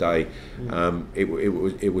 sessions a day.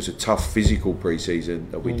 It was a tough physical pre-season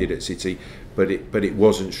that we did at City, but it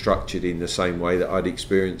wasn't structured in the same way that I'd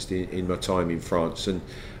experienced in my time in France. And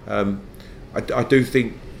I do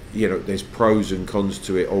think there's pros and cons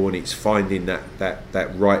to it all, and it's finding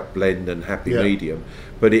that right blend and happy medium.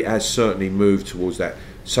 But it has certainly moved towards that.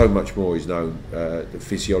 So much more is known, the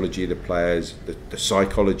physiology of the players, the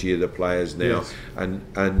psychology of the players now,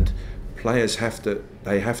 and players have to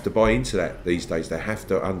buy into that these days. They have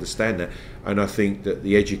to understand that, and I think that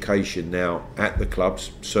the education now at the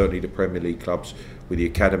clubs, certainly the Premier League clubs, with the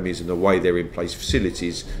academies and the way they're in place,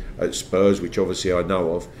 facilities at Spurs, which obviously I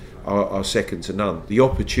know of, are second to none. The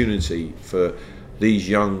opportunity for these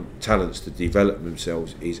young talents to develop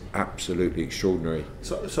themselves is absolutely extraordinary.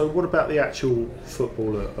 So what about the actual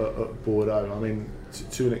football at Bordeaux? I mean,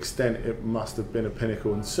 to an extent it must have been a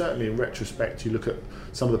pinnacle, and certainly in retrospect you look at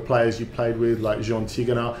some of the players you played with, like Jean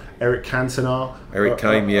Tigana, Eric Cantona. Eric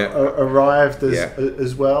came, arrived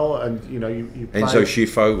as well, and you played. Enzo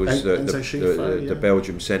Schifo was the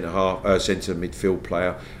Belgium centre midfield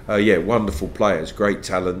player. Wonderful players, great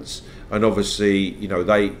talents, and obviously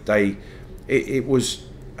it was,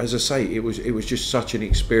 as I say, it was just such an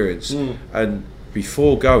experience. And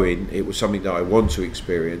before going, it was something that I want to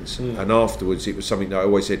experience, and afterwards it was something that I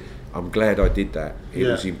always said, I'm glad I did that. It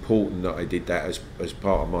was important that I did that as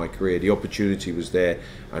part of my career. The opportunity was there,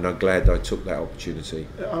 and I'm glad that I took that opportunity.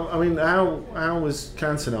 I mean, how was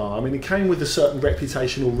Cantona? I mean, he came with a certain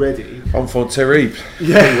reputation already. Enfant terrible.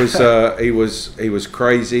 Yeah. He was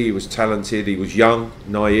crazy. He was talented. He was young,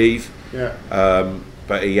 naive. Yeah.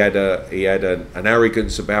 But he had an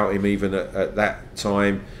arrogance about him even at that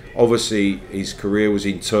time. Obviously, his career was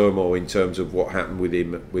in turmoil in terms of what happened with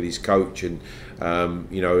him, with his coach, and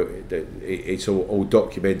it's all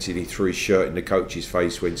documented. He threw his shirt in the coach's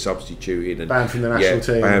face when substituting, and banned from the national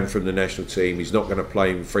team. Banned from the national team. He's not going to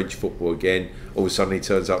play in French football again. All of a sudden, he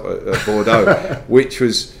turns up at Bordeaux, which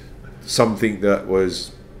was something that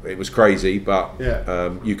was. It was crazy, but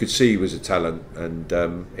you could see he was a talent, and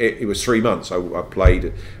it was 3 months. I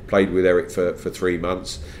played with Eric for 3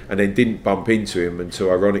 months, and then didn't bump into him until,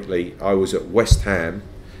 ironically, I was at West Ham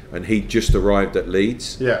and he'd just arrived at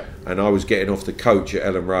Leeds. Yeah. And I was getting off the coach at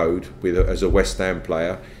Ellen Road as a West Ham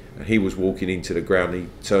player, and he was walking into the ground. He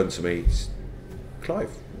turned to me,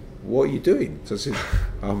 Clive, what are you doing? So I said,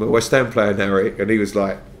 I'm a West Ham player now, Eric. And he was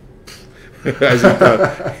like, as he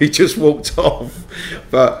done, he just walked off.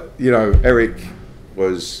 But Eric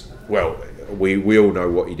was, well, we all know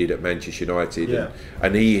what he did at Manchester United,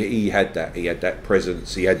 and he had that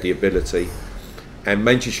presence, he had the ability. And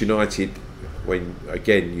Manchester United, when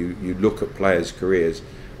again you look at players' careers,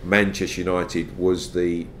 Manchester United was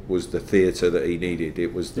the theatre that he needed.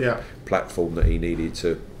 It was the platform that he needed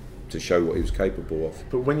to show what he was capable of.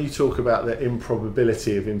 But when you talk about the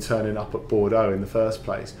improbability of him turning up at Bordeaux in the first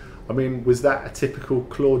place, I mean, was that a typical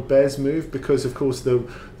Claude Bez move? Because of course the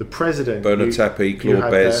president, Bernard Tapie, Claude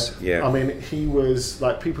Bez, I mean, he was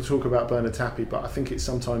like, people talk about Bernard Tapie, but I think it's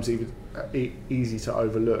sometimes even easy to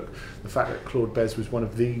overlook the fact that Claude Bez was one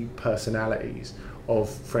of the personalities of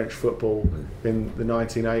French football in the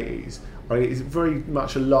 1980s. I mean, he's very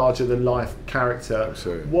much a larger-than-life character.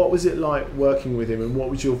 Absolutely. What was it like working with him, and what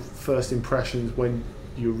was your first impressions when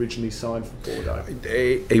you originally signed for Bordeaux?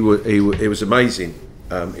 It was amazing.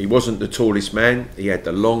 He wasn't the tallest man. He had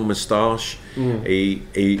the long moustache.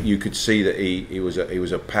 You could see that he was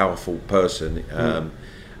a powerful person,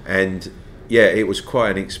 and it was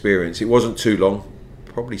quite an experience. It wasn't too long,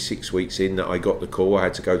 probably 6 weeks in, that I got the call. I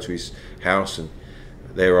had to go to his house, and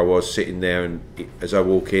there I was sitting there. And as I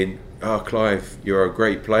walk in, Clive, you're a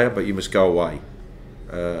great player, but you must go away.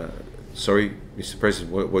 Sorry, Mr.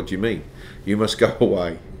 President, what do you mean? You must go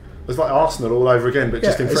away. It's like Arsenal all over again, but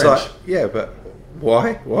just in French. But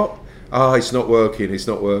why? What? It's not working. It's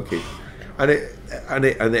not working. And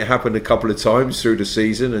it happened a couple of times through the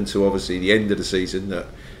season, until obviously the end of the season that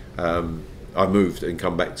I moved and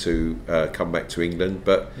come back to England.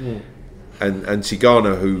 But and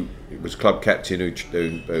Tigana, who was club captain,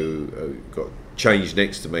 who got changed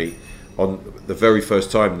next to me, on the very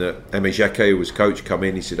first time that Aimé Jacquet, who was coach, come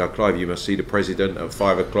in, he said, Clive, you must see the president at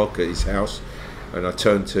 5 o'clock at his house. And I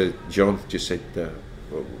turned to John, just said,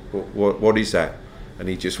 what is that? And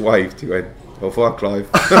he just waved. He went, au revoir, Clive.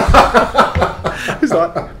 It's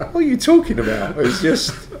like, what are you talking about? It's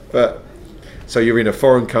just, but so you're in a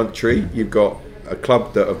foreign country, you've got a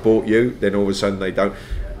club that have bought you, then all of a sudden they don't.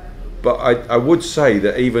 But I would say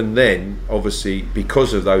that even then, obviously,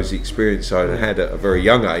 because of those experiences I had at a very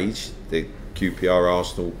young age, the QPR,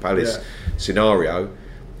 Arsenal, Palace scenario,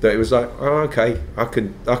 that it was like, okay, I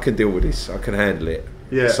can deal with this, I can handle it.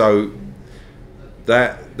 Yeah. So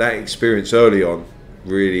that experience early on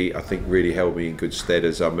I think really held me in good stead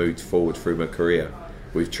as I moved forward through my career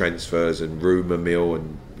with transfers and rumour mill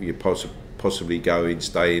and you possibly going,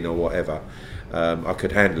 staying or whatever. I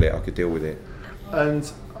could handle it, I could deal with it.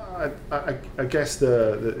 And I guess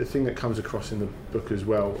the thing that comes across in the book as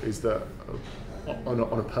well is that on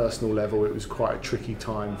a personal level, it was quite a tricky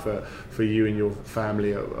time for you and your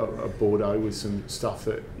family at Bordeaux with some stuff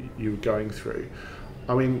that you were going through.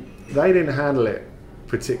 I mean, they didn't handle it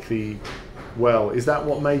particularly well. Is that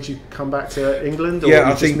what made you come back to England, or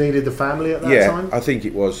you just needed the family at that time? Yeah, I think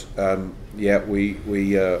it was.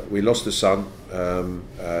 We lost a son.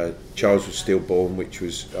 Charles was stillborn, which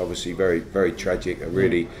was obviously very, very tragic. A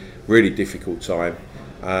really, really difficult time.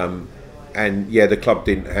 And the club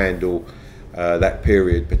didn't handle that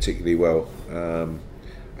period particularly well.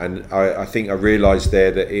 And I think I realised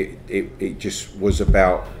there that it just was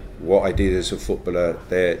about what I did as a footballer.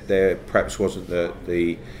 There perhaps wasn't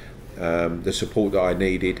the support that I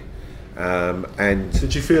needed. And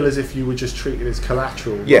did you feel as if you were just treated as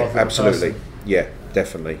collateral? Yeah, absolutely. Yeah,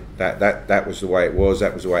 definitely. That was the way it was.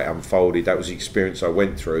 That was the way it unfolded. That was the experience I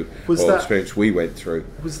went through, experience we went through.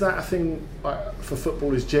 Was that a thing for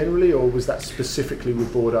footballers generally, or was that specifically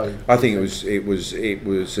with Bordeaux? I think it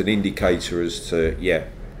was an indicator as to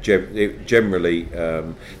generally.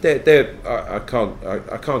 I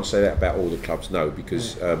can't say that about all the clubs, no,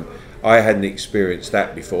 because. I hadn't experienced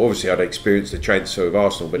that before. Obviously, I'd experienced the transfer of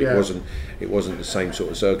Arsenal, but it wasn't the same sort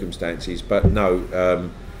of circumstances. But no,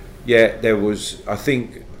 there was. I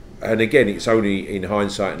think, and again, it's only in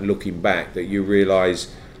hindsight and looking back that you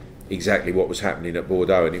realise exactly what was happening at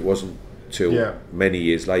Bordeaux, and it wasn't till many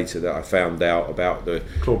years later that I found out about the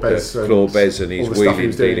Claude Bez and his wheeling,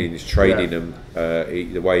 dealings, trading them,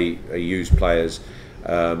 the way he used players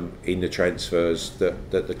in the transfers that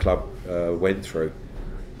the club went through.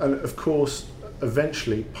 And of course,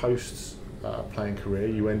 eventually, post playing career,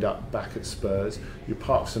 you end up back at Spurs. You're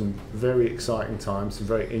part of some very exciting times, some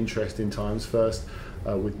very interesting times. First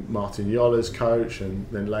with Martin Jol as coach, and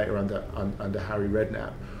then later under Harry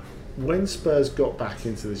Redknapp. When Spurs got back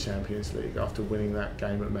into the Champions League after winning that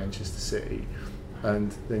game at Manchester City,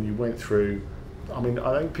 and then you went through. I mean,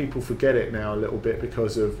 I think people forget it now a little bit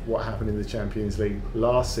because of what happened in the Champions League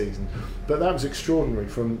last season. But that was extraordinary,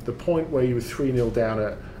 from the point where you were 3-0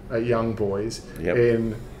 down at Young Boys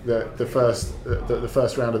in the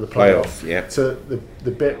first round of the playoff, to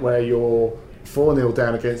the bit where you're 4-0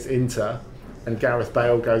 down against Inter and Gareth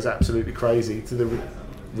Bale goes absolutely crazy, to the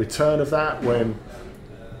return of that when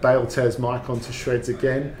Bale tears Maicon to shreds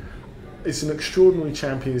again. It's an extraordinary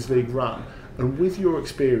Champions League run. And with your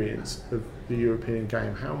experience of the European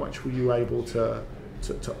game, how much were you able to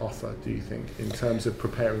offer, do you think, in terms of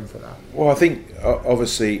preparing for that? Well, I think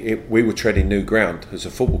obviously we were treading new ground as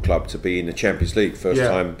a football club to be in the Champions League. First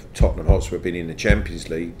time Tottenham Hotspur have been in the Champions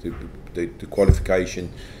League, the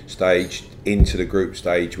qualification stage into the group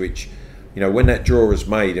stage, which, you know, when that draw was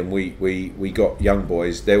made and we got Young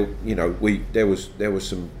Boys, there was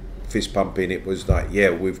some fist pumping. It was like,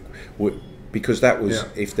 because that was,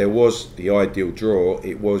 if there was the ideal draw,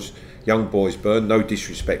 it was Young Boys Burn. No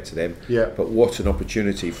disrespect to them, but what an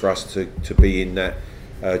opportunity for us to be in that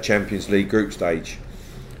Champions League group stage.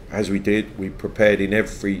 As we did, we prepared in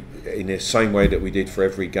the same way that we did for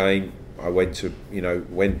every game. I went to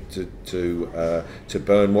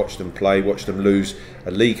Bern, watched them play, watched them lose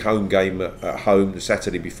a league home game at home the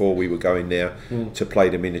Saturday before we were going there to play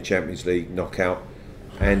them in the Champions League knockout.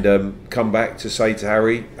 And come back to say to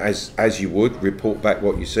Harry, as you would, report back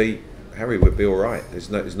what you see. Harry would be all right.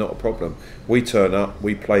 There's not a problem. We turn up,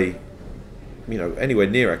 we play, anywhere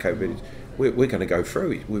near our capabilities. We're going to go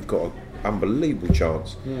through. We've got an unbelievable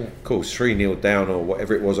chance. Of course, 3-0 down or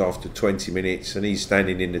whatever it was after 20 minutes, and he's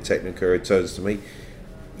standing in the technical. He turns to me,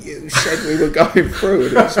 "You said we were going through,"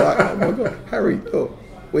 and it's like, "Oh my God, Harry, look,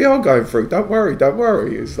 we are going through. Don't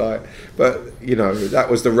worry." It's like, but that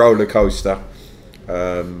was the roller coaster.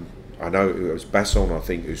 I know it was Basson, I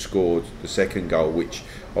think, who scored the second goal, which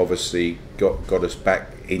obviously got us back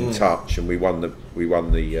in touch, and we won the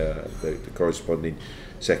corresponding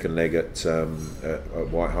second leg at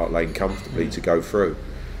White Hart Lane comfortably to go through.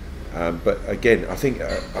 But again, I think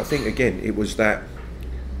again it was that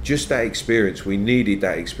experience. We needed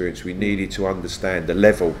that experience. We needed to understand the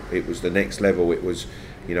level. It was the next level. It was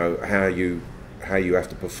how you have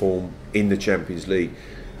to perform in the Champions League.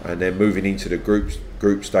 And then moving into the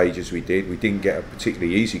group stage as we did, we didn't get a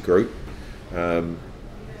particularly easy group,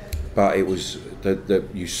 but it was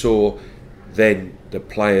you saw then the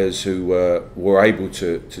players who were able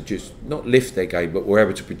to just not lift their game, but were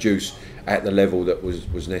able to produce at the level that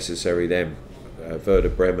was necessary then. Werder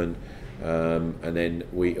Bremen, and then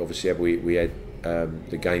we obviously had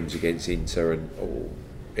the games against Inter, and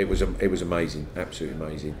it was amazing, absolutely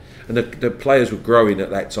amazing. And the players were growing at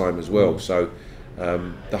that time as well, so.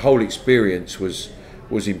 The whole experience was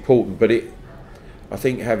important, but I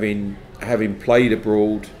think having played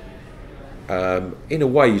abroad, in a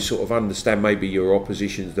way you sort of understand maybe your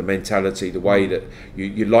opposition's, the mentality, the way that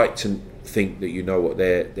you like to think that you know what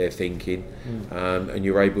they're thinking, and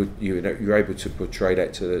you're able to portray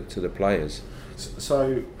that to the players.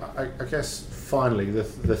 So I guess finally the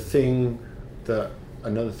thing that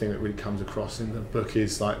another thing that really comes across in the book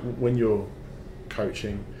is, like, when you're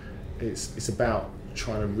coaching, it's about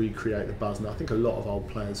trying to recreate the buzz, and I think a lot of old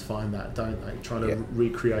players find that, don't they? Trying to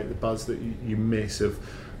recreate the buzz that you miss of,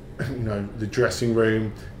 the dressing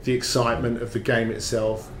room, the excitement of the game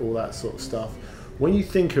itself, all that sort of stuff. When you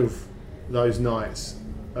think of those nights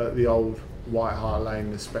at the old White Hart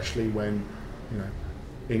Lane, especially when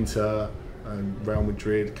Inter and Real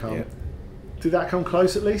Madrid come, did that come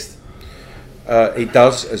close at least? It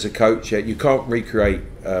does, as a coach. You can't recreate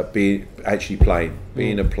being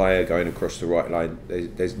a player going across the right line.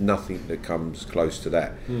 There's nothing that comes close to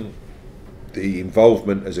that. The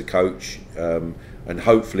involvement as a coach, and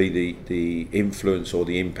hopefully the influence or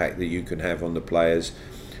the impact that you can have on the players,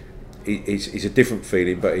 it's a different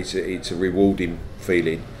feeling, but it's a rewarding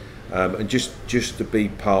feeling, and just to be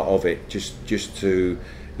part of it, just to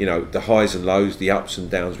the highs and lows, the ups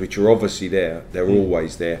and downs, which are obviously there. They're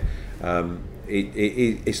always there.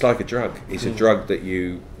 It's like a drug. It's a drug that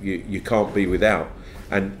you can't be without,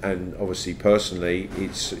 and obviously personally,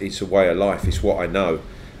 it's a way of life. It's what I know.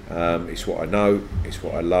 It's what I know. It's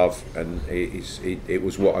what I love, and it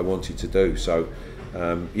was what I wanted to do. So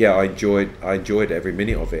I enjoyed every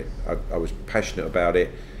minute of it. I was passionate about it,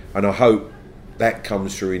 and I hope that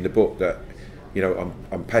comes through in the book. That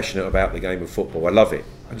I'm passionate about the game of football. I love it.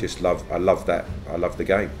 I love that. I love the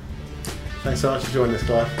game. Thanks so much for joining us,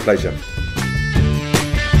 Clive. Pleasure.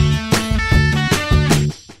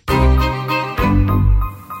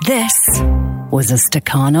 This was a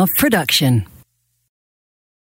Stakhanov production.